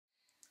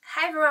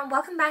Hi everyone,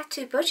 welcome back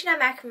to BOCHINOT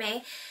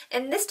Macrame.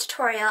 In this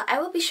tutorial,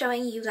 I will be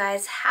showing you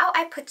guys how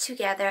I put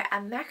together a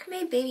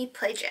macrame baby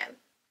play gym.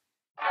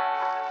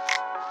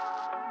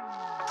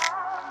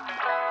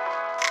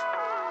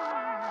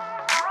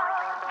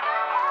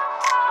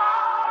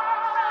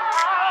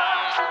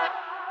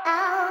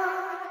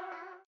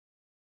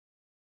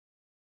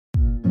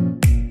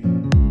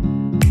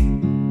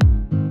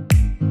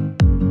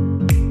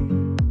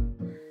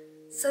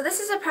 So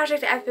this is a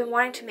project I've been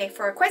wanting to make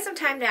for quite some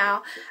time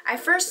now. I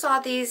first saw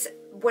these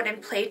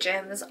wooden play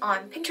gyms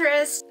on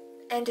Pinterest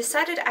and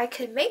decided I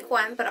could make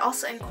one but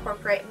also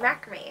incorporate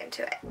macrame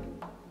into it.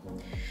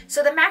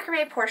 So the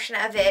macrame portion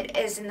of it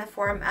is in the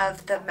form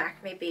of the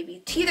macrame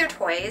baby teether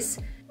toys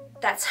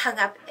that's hung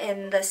up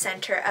in the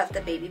center of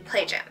the baby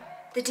play gym.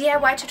 The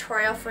DIY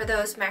tutorial for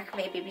those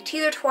macrame baby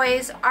teether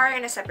toys are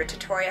in a separate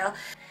tutorial.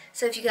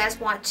 So if you guys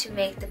want to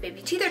make the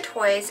baby teether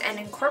toys and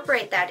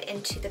incorporate that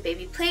into the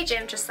baby play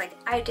gym just like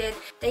I did,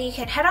 then you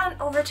can head on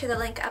over to the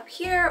link up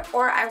here,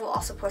 or I will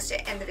also post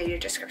it in the video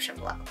description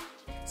below.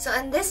 So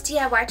in this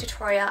DIY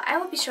tutorial, I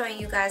will be showing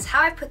you guys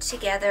how I put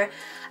together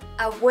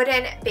a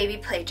wooden baby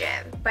play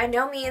gym. By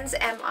no means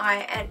am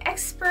I an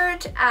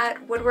expert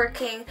at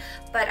woodworking,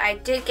 but I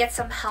did get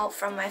some help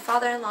from my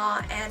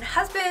father-in-law and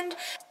husband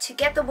to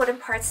get the wooden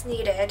parts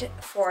needed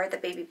for the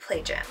baby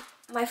play gym.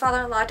 My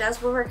father-in-law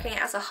does woodworking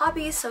as a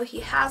hobby, so he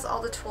has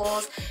all the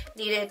tools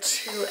needed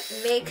to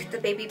make the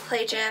baby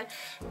play gym.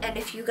 And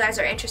if you guys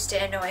are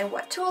interested in knowing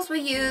what tools we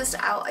used,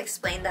 I'll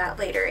explain that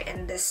later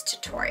in this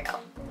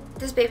tutorial.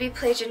 This baby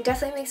play gym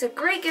definitely makes a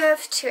great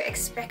gift to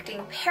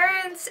expecting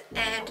parents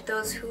and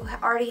those who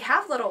already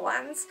have little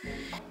ones.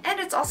 And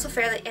it's also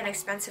fairly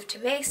inexpensive to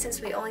make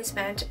since we only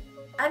spent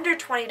under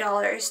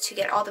 $20 to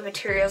get all the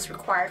materials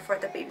required for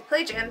the baby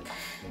play gym,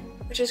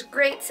 which is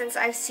great since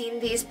I've seen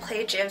these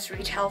play gyms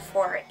retail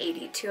for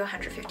 $80 to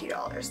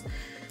 $150.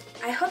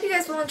 I hope you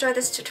guys will enjoy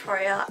this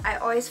tutorial. I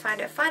always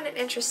find it fun and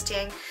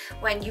interesting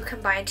when you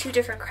combine two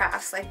different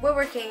crafts like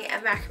woodworking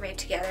and macrame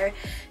together,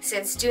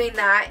 since doing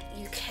that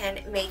you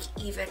can make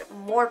even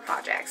more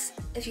projects.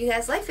 If you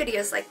guys like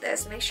videos like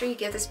this, make sure you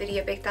give this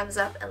video a big thumbs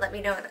up and let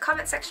me know in the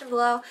comment section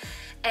below.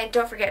 And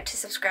don't forget to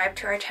subscribe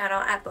to our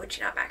channel at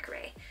BOCHINOT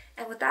Macrame.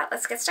 And with that,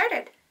 let's get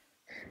started.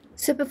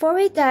 So before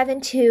we dive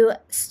into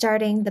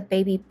starting the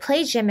baby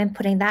play gym and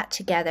putting that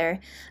together,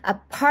 a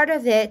part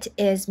of it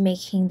is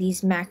making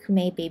these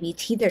macrame baby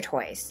teether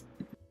toys.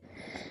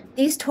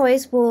 These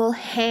toys will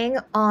hang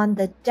on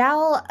the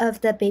dowel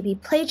of the baby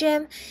play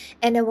gym,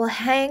 and it will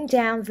hang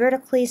down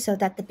vertically so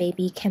that the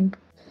baby can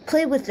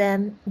play with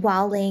them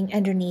while laying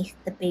underneath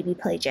the baby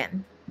play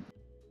gym.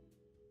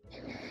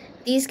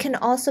 These can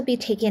also be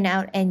taken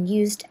out and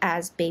used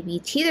as baby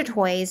teether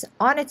toys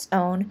on its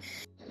own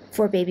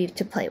for baby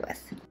to play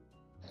with.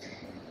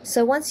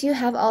 So once you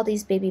have all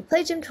these baby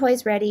play gym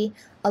toys ready,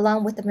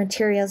 along with the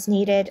materials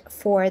needed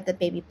for the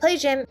baby play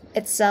gym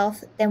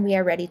itself, then we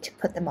are ready to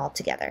put them all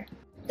together.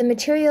 The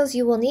materials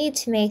you will need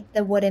to make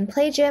the wooden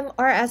play gym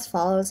are as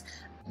follows.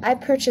 I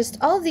purchased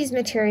all of these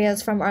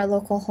materials from our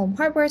local home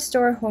hardware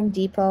store, Home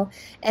Depot,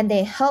 and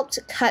they helped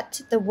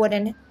cut the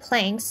wooden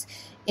planks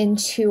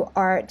into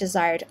our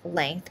desired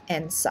length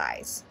and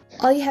size.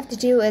 All you have to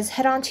do is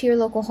head on to your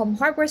local home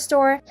hardware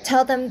store,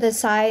 tell them the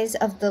size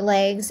of the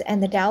legs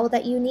and the dowel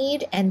that you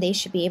need, and they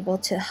should be able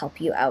to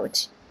help you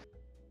out.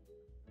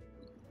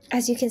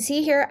 As you can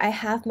see here, I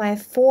have my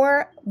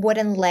 4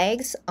 wooden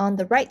legs on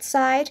the right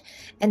side,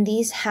 and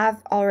these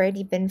have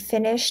already been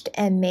finished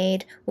and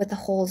made with the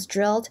holes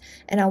drilled,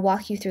 and I'll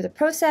walk you through the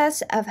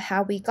process of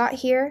how we got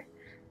here.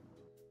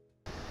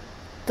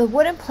 The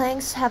wooden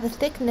planks have a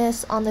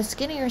thickness on the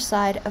skinnier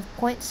side of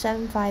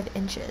 0.75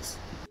 inches.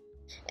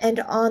 And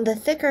on the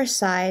thicker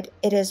side,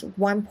 it is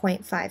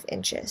 1.5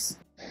 inches.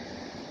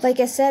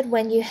 Like I said,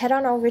 when you head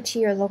on over to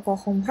your local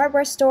home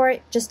hardware store,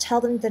 just tell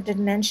them the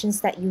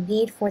dimensions that you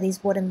need for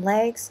these wooden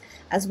legs,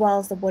 as well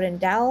as the wooden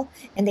dowel,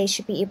 and they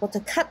should be able to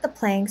cut the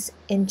planks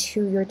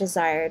into your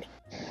desired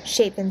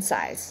shape and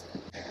size.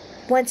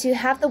 Once you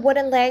have the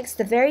wooden legs,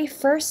 the very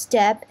first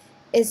step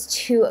is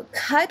to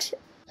cut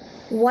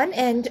one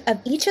end of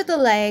each of the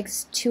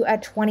legs to a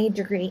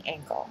 20-degree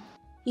angle.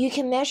 You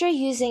can measure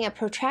using a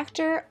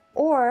protractor,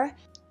 or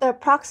the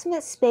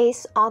approximate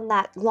space on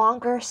that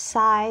longer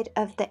side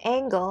of the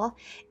angle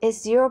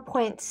is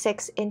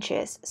 0.6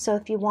 inches. So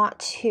if you want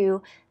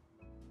to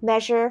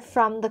measure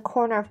from the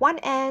corner of one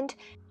end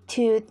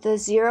to the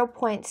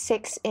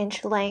 0.6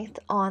 inch length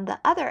on the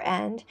other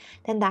end,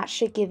 then that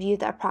should give you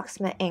the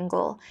approximate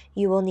angle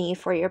you will need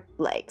for your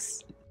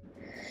legs.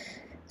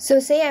 So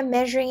say I'm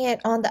measuring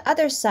it on the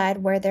other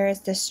side where there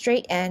is the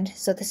straight end,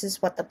 so this is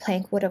what the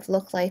plank would have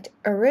looked like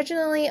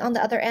originally on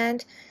the other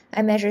end.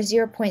 I measure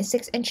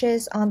 0.6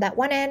 inches on that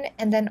one end,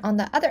 and then on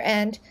the other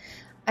end,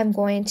 I'm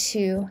going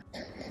to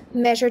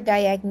measure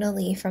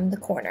diagonally from the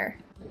corner.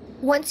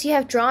 Once you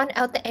have drawn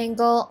out the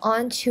angle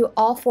onto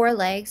all 4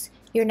 legs,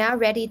 you're now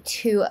ready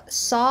to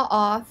saw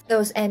off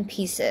those end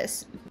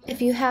pieces.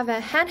 If you have a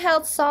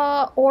handheld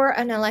saw or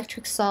an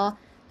electric saw,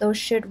 those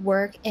should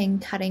work in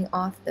cutting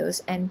off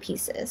those end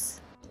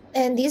pieces.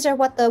 And these are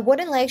what the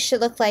wooden legs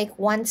should look like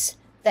once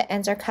the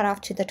ends are cut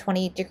off to the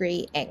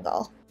 20-degree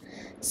angle.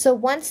 So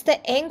once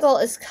the angle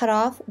is cut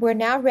off, we're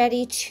now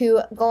ready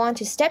to go on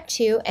to step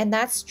 2, and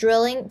that's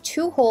drilling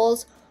 2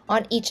 holes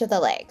on each of the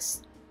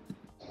legs.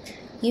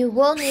 You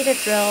will need a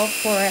drill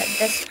for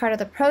this part of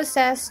the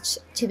process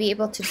to be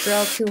able to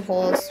drill 2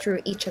 holes through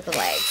each of the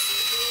legs.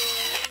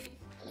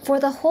 For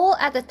the hole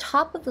at the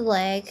top of the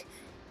leg,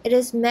 it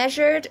is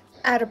measured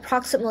at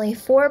approximately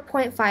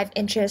 4.5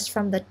 inches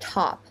from the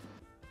top.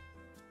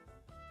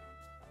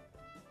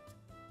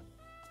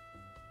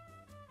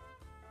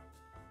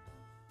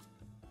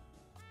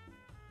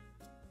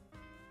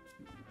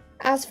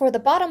 As for the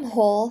bottom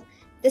hole,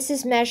 this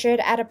is measured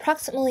at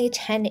approximately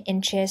 10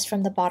 inches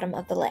from the bottom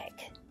of the leg.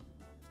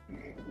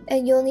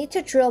 And you'll need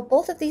to drill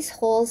both of these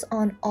holes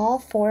on all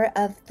 4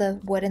 of the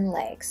wooden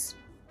legs.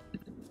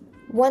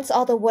 Once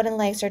all the wooden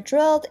legs are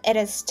drilled, it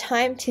is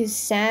time to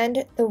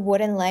sand the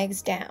wooden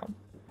legs down.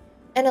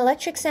 An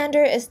electric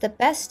sander is the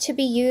best to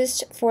be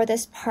used for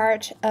this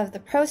part of the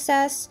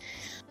process.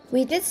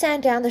 We did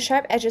sand down the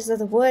sharp edges of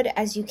the wood.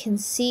 As you can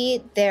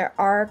see, there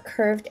are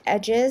curved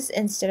edges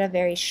instead of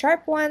very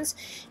sharp ones,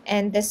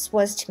 and this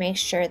was to make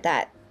sure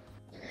that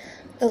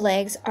the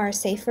legs are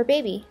safe for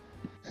baby.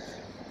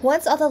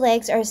 Once all the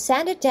legs are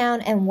sanded down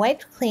and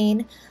wiped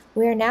clean,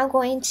 we are now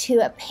going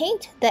to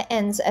paint the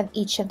ends of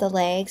each of the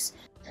legs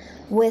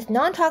with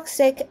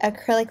non-toxic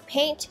acrylic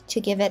paint to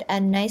give it a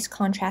nice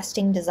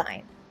contrasting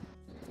design.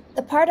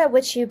 The part at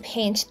which you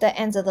paint the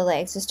ends of the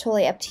legs is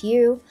totally up to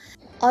you.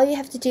 All you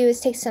have to do is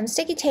take some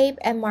sticky tape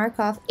and mark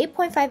off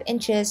 8.5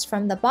 inches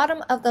from the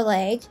bottom of the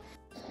leg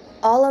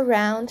all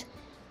around,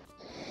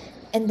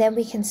 and then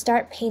we can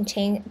start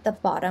painting the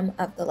bottom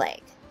of the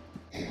leg.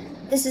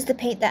 This is the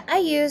paint that I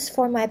use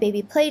for my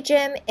baby play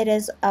gym. It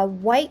is a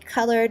white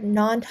colored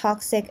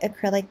non-toxic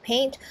acrylic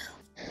paint,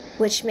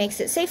 which makes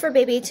it safe for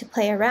baby to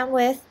play around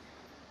with.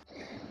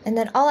 And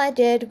then all I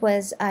did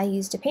was I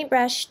used a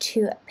paintbrush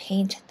to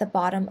paint the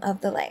bottom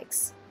of the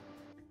legs.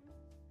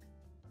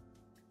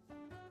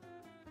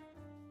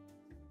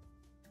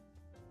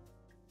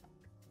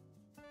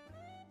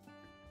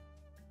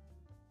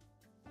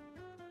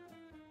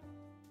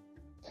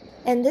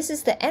 And this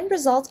is the end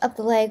result of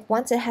the leg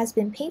once it has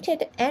been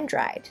painted and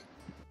dried.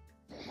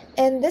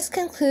 And this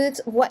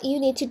concludes what you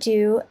need to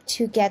do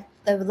to get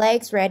the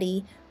legs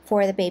ready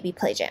for the baby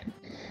play gym.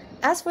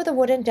 As for the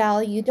wooden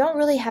dowel, you don't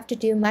really have to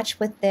do much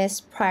with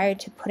this prior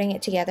to putting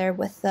it together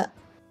with the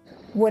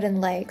wooden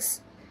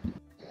legs.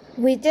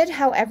 We did,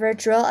 however,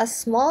 drill a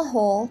small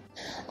hole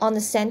on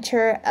the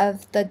center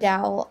of the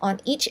dowel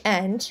on each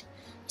end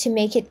to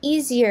make it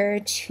easier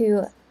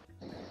to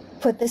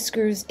put the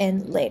screws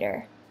in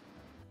later.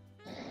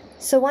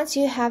 So once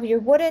you have your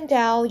wooden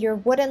dowel, your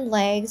wooden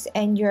legs,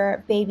 and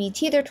your baby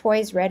teether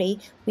toys ready,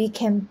 we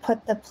can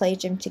put the play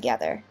gym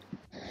together.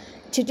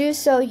 To do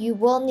so, you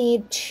will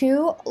need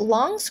 2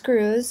 long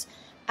screws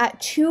at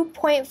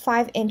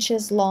 2.5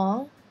 inches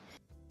long,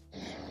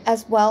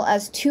 as well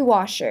as 2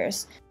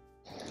 washers.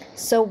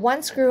 So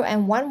 1 screw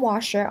and 1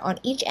 washer on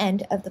each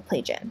end of the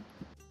play gym.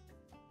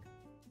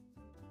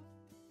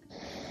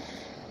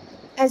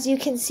 As you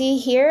can see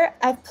here,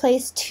 I've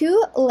placed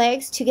 2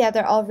 legs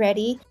together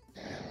already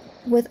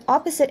with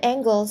opposite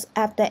angles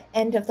at the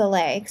end of the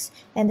legs,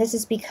 and this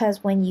is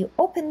because when you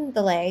open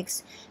the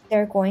legs,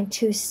 they're going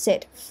to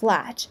sit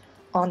flat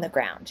on the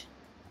ground.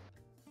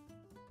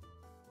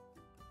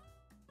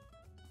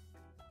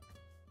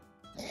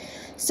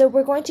 So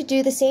we're going to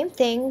do the same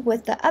thing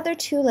with the other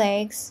 2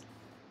 legs.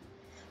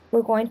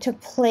 We're going to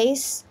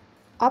place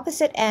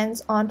opposite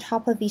ends on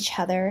top of each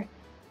other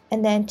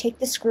and then take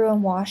the screw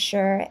and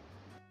washer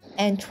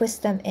and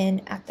twist them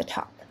in at the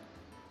top.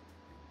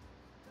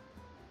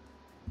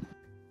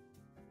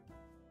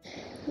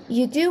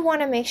 You do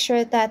want to make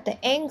sure that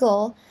the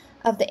angle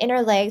of the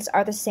inner legs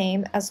are the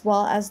same as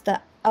well as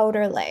the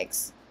outer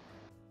legs.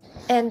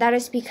 And that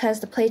is because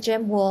the play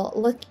gym will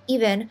look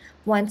even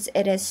once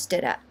it is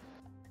stood up.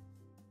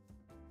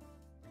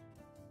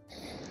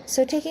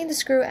 So taking the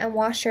screw and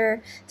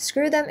washer,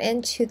 screw them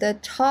into the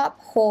top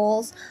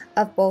holes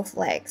of both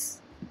legs.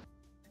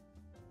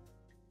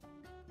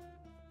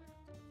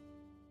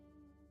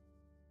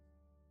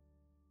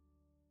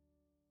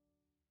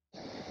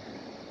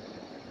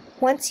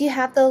 Once you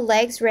have the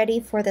legs ready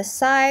for the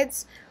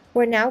sides,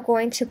 we're now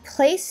going to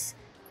place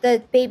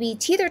the baby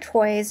teether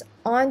toys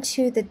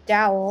onto the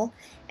dowel,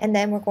 and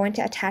then we're going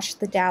to attach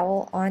the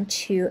dowel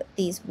onto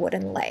these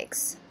wooden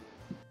legs.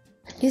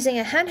 Using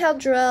a handheld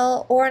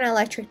drill or an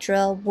electric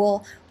drill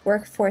will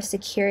work for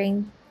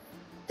securing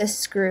the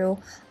screw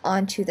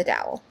onto the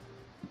dowel.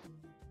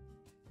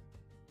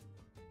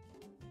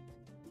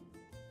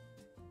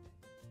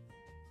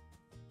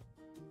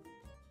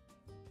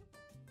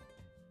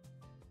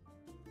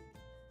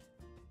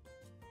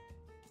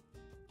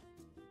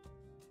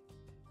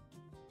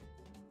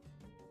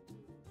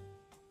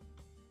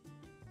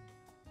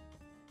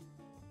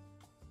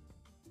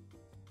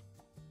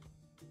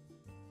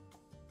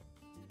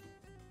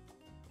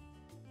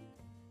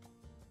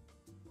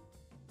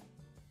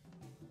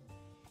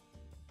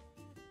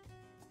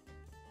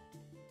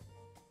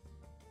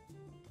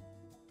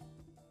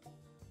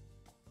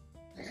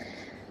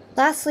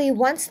 Lastly,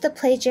 once the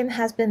play gym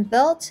has been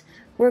built,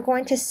 we're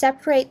going to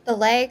separate the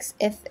legs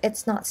if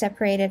it's not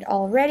separated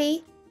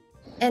already,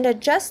 and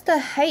adjust the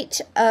height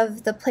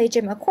of the play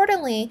gym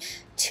accordingly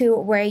to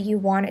where you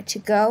want it to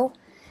go.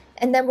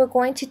 And then we're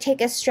going to take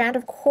a strand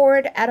of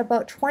cord at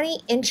about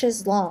 20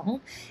 inches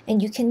long,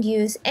 and you can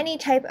use any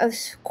type of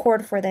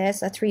cord for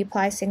this, a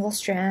 3-ply single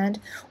strand,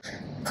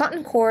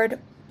 cotton cord,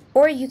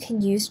 or you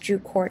can use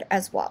jute cord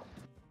as well.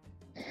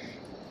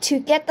 To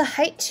get the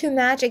height to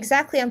match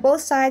exactly on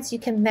both sides, you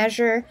can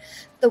measure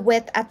the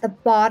width at the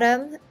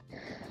bottom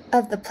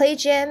of the play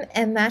gym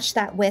and match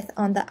that width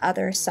on the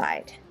other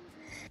side.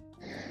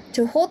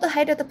 To hold the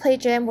height of the play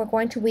gym, we're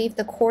going to weave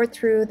the cord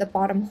through the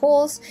bottom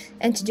holes,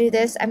 and to do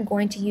this I'm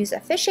going to use a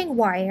fishing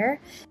wire,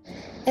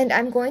 and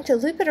I'm going to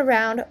loop it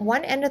around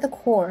one end of the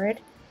cord,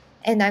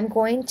 and I'm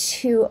going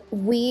to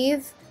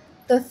weave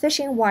the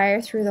fishing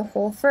wire through the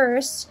hole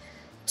first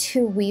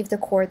to weave the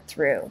cord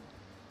through.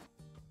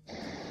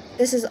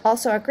 This is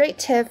also a great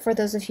tip for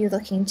those of you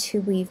looking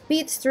to weave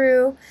beads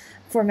through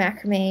for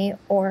macrame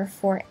or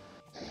for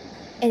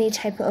any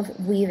type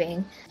of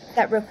weaving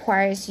that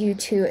requires you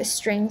to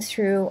string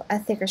through a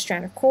thicker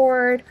strand of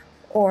cord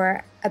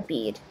or a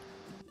bead.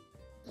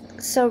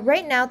 So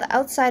right now the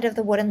outside of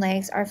the wooden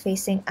legs are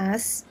facing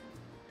us,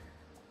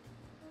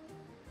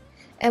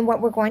 and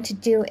what we're going to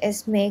do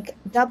is make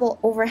double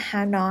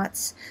overhand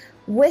knots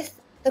with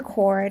the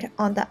cord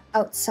on the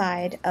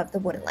outside of the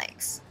wooden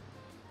legs.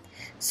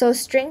 So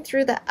string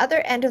through the other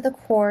end of the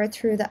cord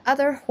through the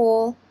other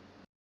hole.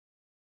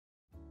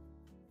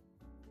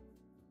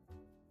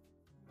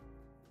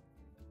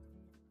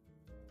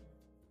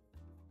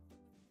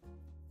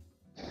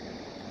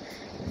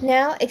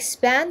 Now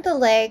expand the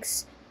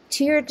legs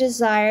to your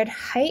desired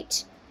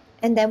height,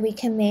 and then we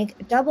can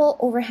make double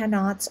overhand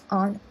knots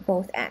on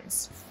both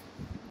ends.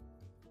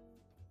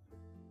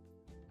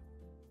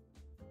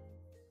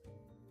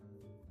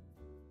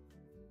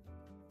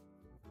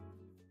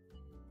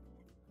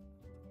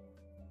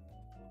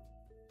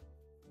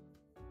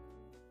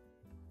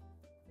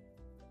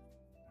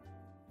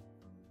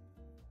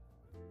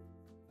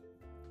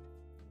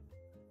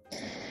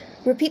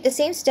 Repeat the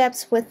same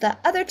steps with the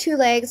other 2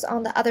 legs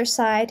on the other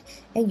side,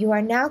 and you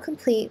are now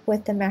complete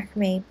with the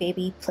macrame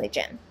baby play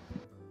gym.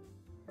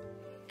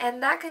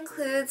 And that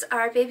concludes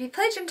our baby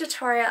play gym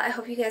tutorial. I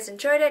hope you guys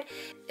enjoyed it.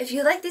 If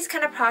you like these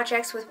kind of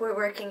projects with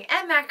woodworking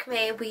and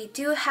macrame, we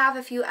do have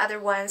a few other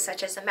ones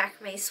such as a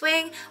macrame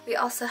swing. We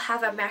also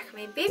have a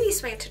macrame baby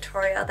swing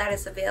tutorial that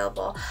is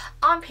available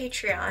on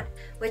Patreon,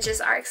 which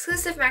is our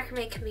exclusive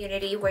macrame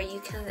community where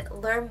you can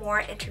learn more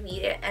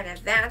intermediate and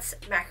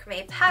advanced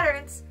macrame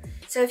patterns.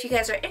 So if you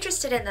guys are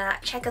interested in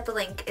that, check out the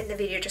link in the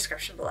video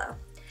description below.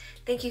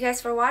 Thank you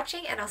guys for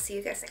watching, and I'll see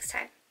you guys next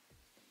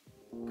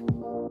time.